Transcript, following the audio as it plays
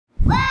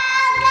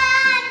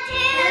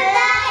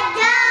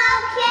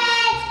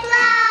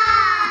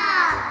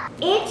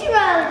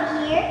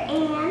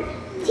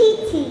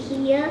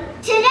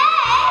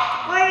Today,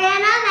 we're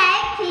gonna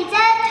make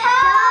pizza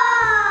toast.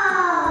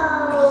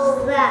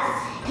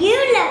 You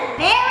look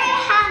very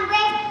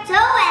hungry, so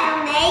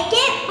I'll make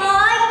it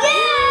for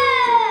you.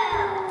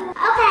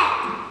 Okay,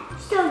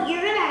 so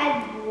you're gonna add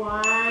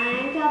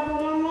 1 cup of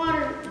warm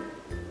water.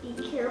 Be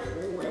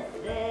careful with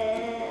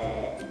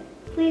it.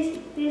 Please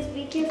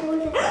be careful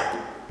with it.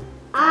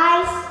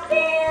 I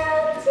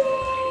spilled it.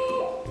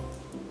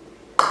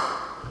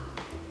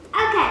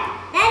 Okay,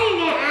 then you're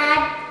gonna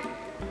add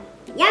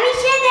yummy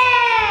sugar.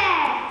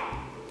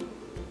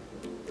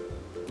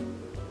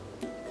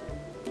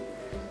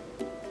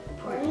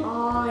 Pour it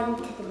all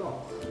into the bowl.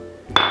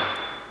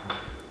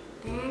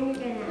 Then you're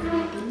gonna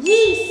add the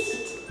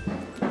yeast.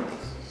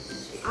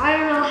 I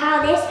don't know how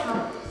this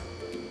helps.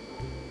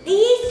 The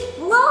yeast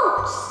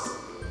floats.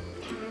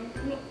 Time to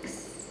mix.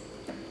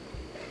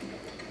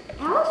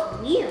 That was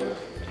weird.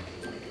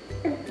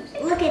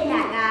 Look at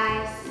that,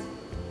 guys.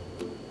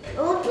 It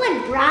looks like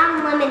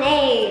brown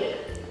lemonade.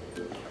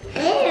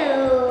 Ew.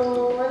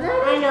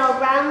 I know,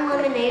 brown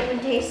lemonade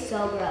would taste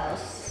so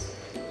gross.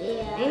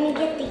 Yeah. I'm gonna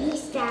get the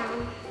yeast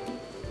down.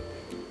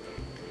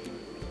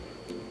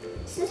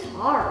 This is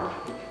hard.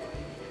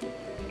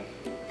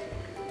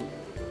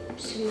 I'm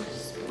just gonna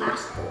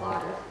splash the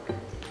water.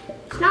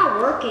 It's not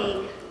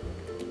working.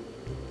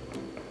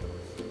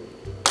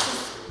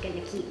 Just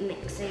gonna keep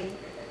mixing.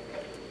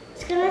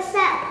 It's gonna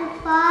set for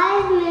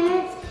 5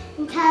 minutes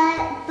until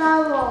it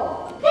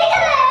bubbles.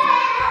 Peekaboo!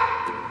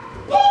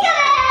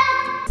 Peekaboo!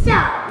 So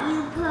you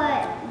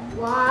put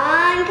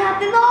 1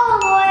 cup of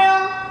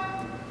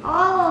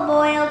olive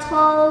oil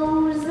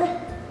toes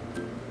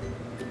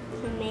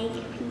to make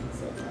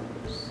pizza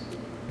toast.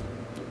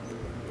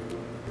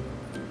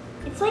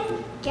 It's like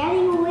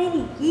getting away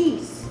the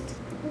yeast.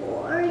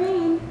 Pour it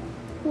in.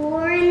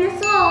 Pour in the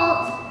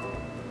salt.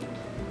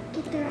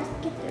 Get the rest,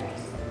 get the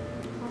rest.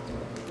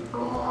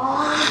 Oh,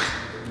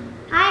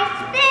 I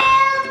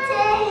spilled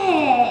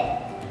it.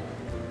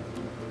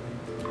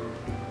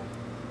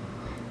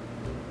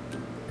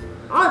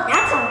 Oh,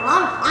 that's a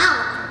lot of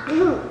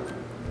flour.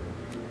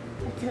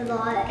 That's a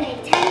lot. Okay,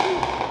 time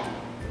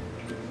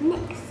to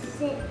mix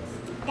it.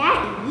 That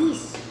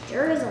yeast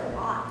stirs a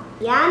lot.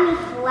 Yummy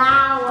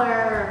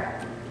flour.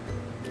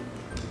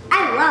 I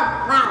love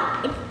flour.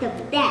 It's the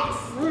best.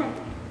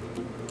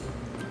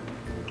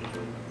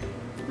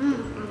 I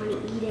want to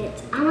eat it.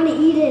 I want to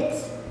eat it.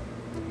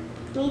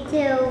 Me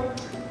too.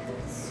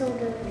 It's so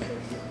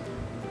delicious.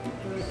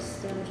 It's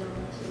so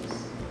delicious.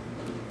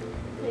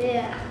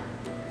 Yeah.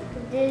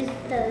 This is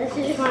delicious. I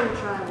just want to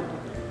try a little bit.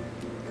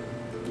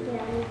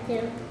 Yeah, me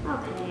too.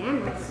 Okay, I'm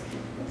ready.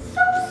 It's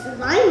so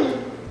slimy.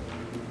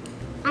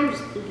 I'm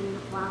just eating the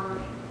flour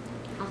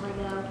as I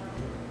go.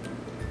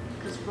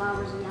 Because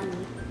flour's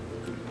yummy.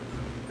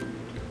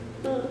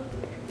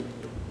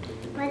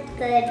 That's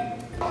good.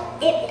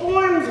 It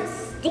forms a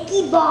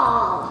sticky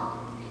ball.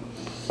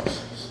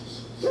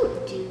 You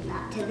would do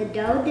that to the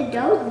dough. The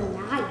dough's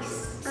nice.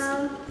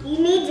 You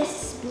need to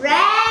spread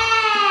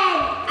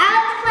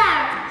out the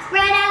flour.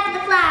 Spread out the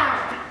flour.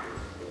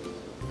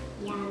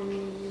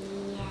 Yummy.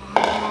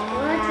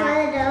 Want to try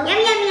the dough? Yum,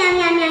 yum, yum,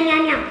 yum, yum,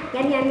 yum, yum.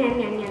 Yum, yum, yum,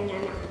 yum, yum,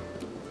 yum, yum.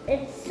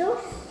 It's so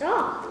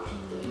soft.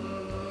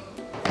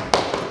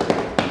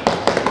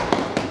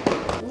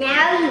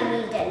 Now you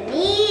need to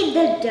knead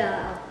the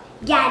dough.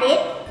 Got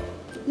it?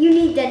 You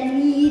need to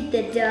knead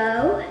the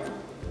dough.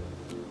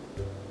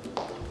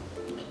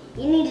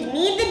 You need to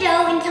knead the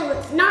dough until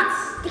it's not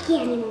sticky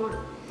anymore.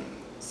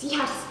 See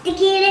how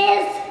sticky it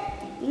is?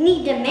 You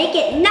need to make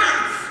it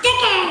not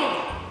sticky.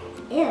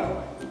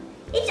 Ew.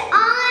 It's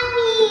on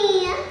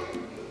me.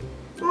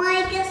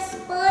 Like a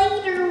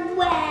spider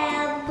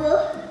web.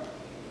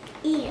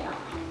 Ew.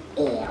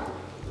 Ew.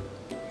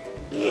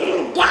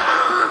 Get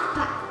off.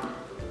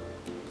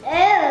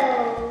 Ew.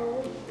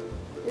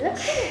 It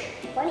looks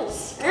funny. It's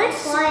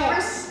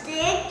super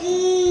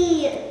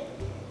sticky.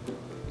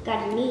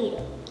 Gotta knead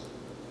it.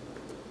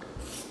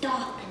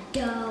 Stop the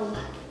dough.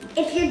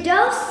 If your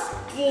dough's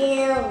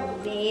still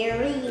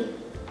very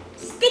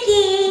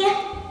sticky,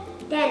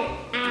 then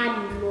add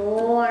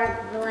more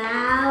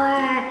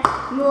flour,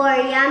 more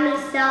yummy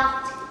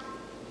soft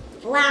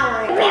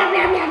flour. I'm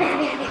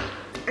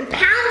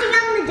pounding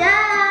on the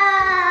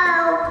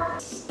dough.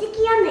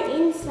 Sticky on the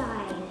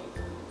inside.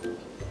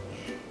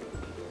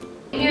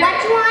 What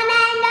you want to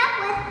end up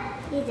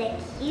with is a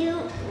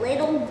cute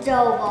little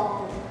dough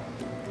ball,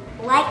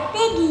 like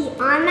Figgy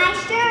on my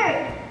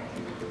shirt.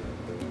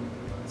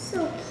 So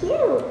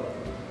cute.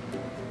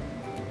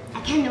 I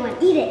kind of want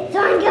to eat it, so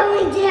I'm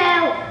going to.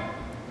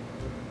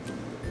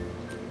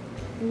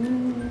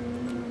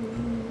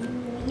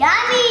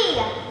 Yummy!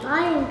 I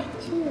am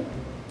too.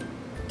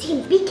 Team,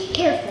 be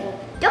careful.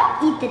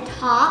 Don't eat the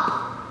top.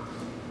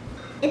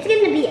 It's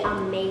going to be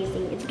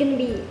amazing. It's going to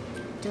be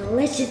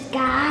delicious,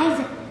 guys.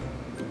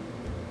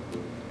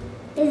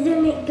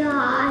 Isn't it,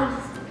 guys?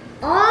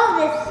 All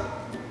this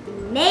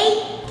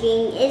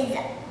making is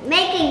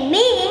making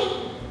me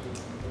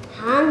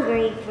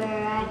hungry for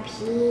a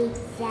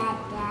pizza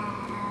dough.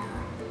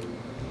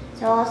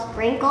 So I'll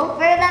sprinkle for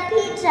the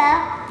pizza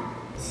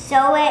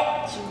so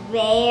it's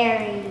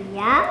very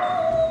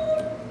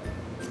yummy.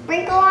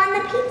 Sprinkle on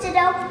the pizza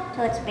dough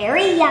so it's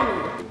very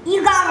yummy.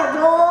 You gotta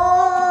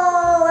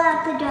roll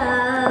out the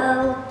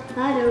dough.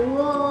 Gotta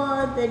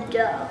roll the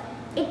dough.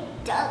 It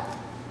does.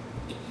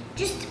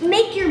 Just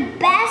make your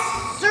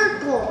best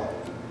circle.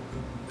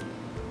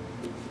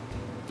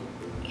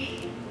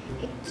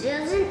 It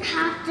doesn't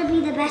have to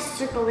be the best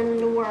circle in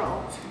the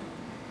world.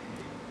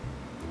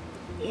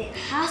 It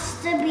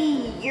has to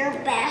be your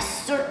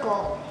best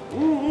circle.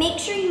 Make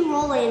sure you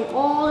roll it in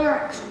all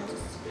directions.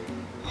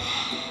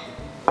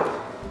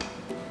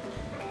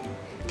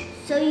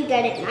 So you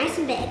get it nice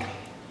and big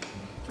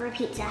for a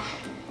pizza.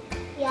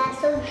 Yeah,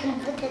 so you can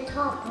put the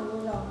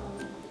toppings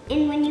on.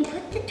 And when you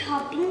put the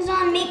toppings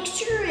on, make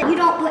sure you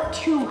don't put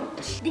too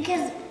much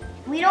because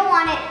we don't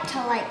want it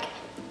to like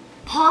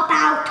pop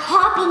out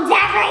toppings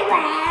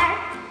everywhere.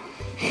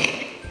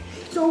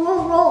 So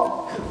we'll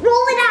roll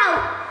it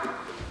out.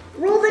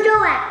 Roll the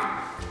dough out.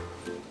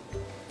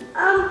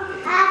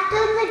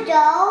 After the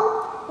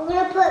dough, we're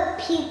gonna put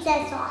pizza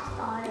sauce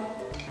on it.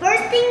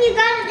 First thing you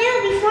gotta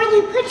do before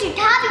you put your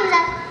toppings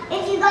on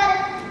is you gotta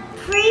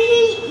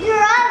preheat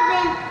your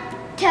oven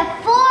to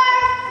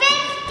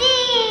 450.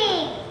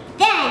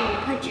 Then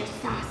put your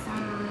sauce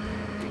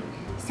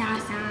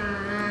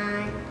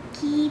on,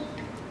 keep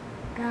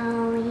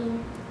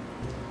going.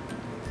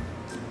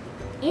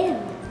 Ew,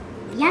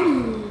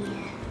 yummy.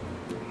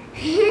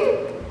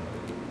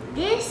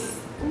 This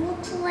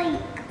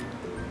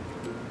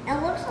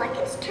looks like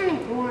it's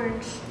turning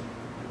orange.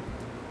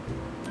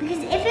 Because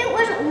if it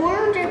was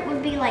orange, it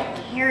would be like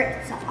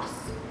carrot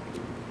sauce.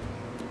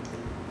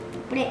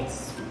 But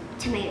it's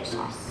tomato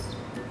sauce.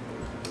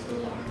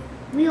 Yeah,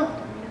 real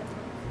tomato.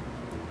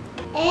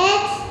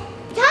 It's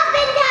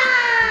topping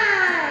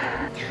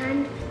time! Time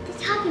to put the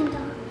toppings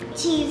on.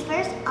 Cheese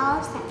first,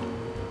 all second.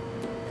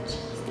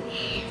 Cheese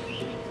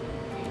everywhere.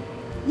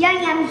 Yum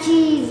yum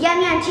cheese,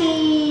 yum yum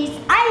cheese.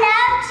 I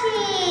love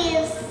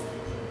cheese.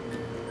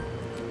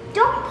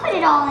 Don't put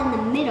it all in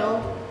the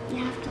middle. You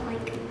have to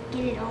like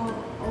get it all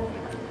over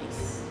the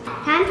place.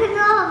 Time for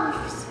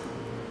gloves.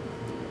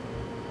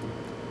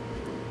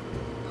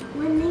 Put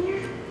one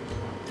there.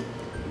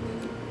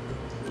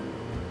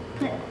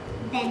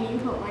 Then you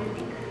put one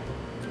finger.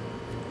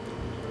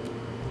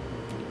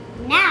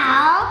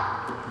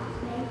 Now,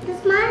 make the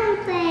smiley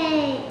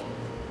face.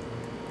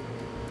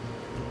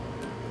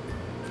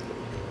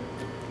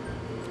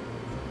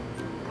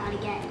 Gotta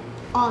get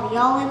all the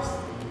olives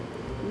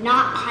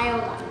not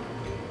piled up.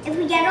 If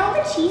we get all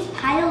the cheese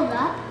piled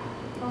up,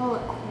 it'll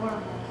look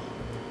horrible.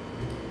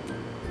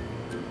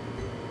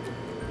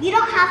 You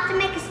don't have to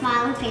make a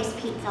smiley face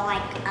pizza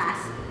like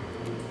us.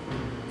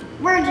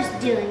 We're just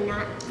doing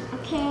that.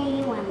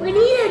 Okay, we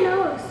need a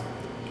nose.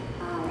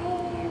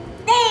 Olive.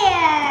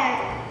 There!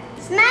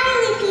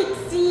 Smiley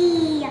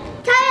pizza!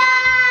 Ta-da!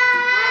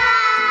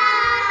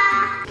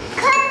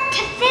 Cut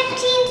to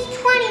 15 to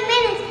 20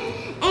 minutes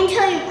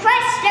until your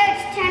crust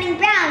starts turning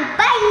brown.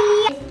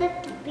 Bye! Let's put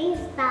the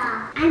pizza.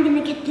 I'm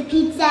gonna get the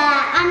pizza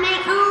on my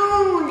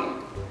own.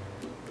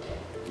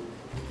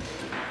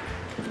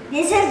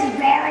 This is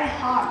very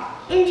hard.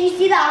 And do you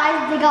see the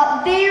eyes? They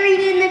got buried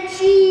in the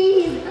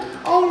cheese.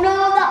 Oh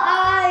no, the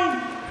eyes.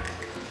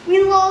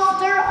 We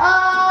lost our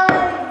eyes.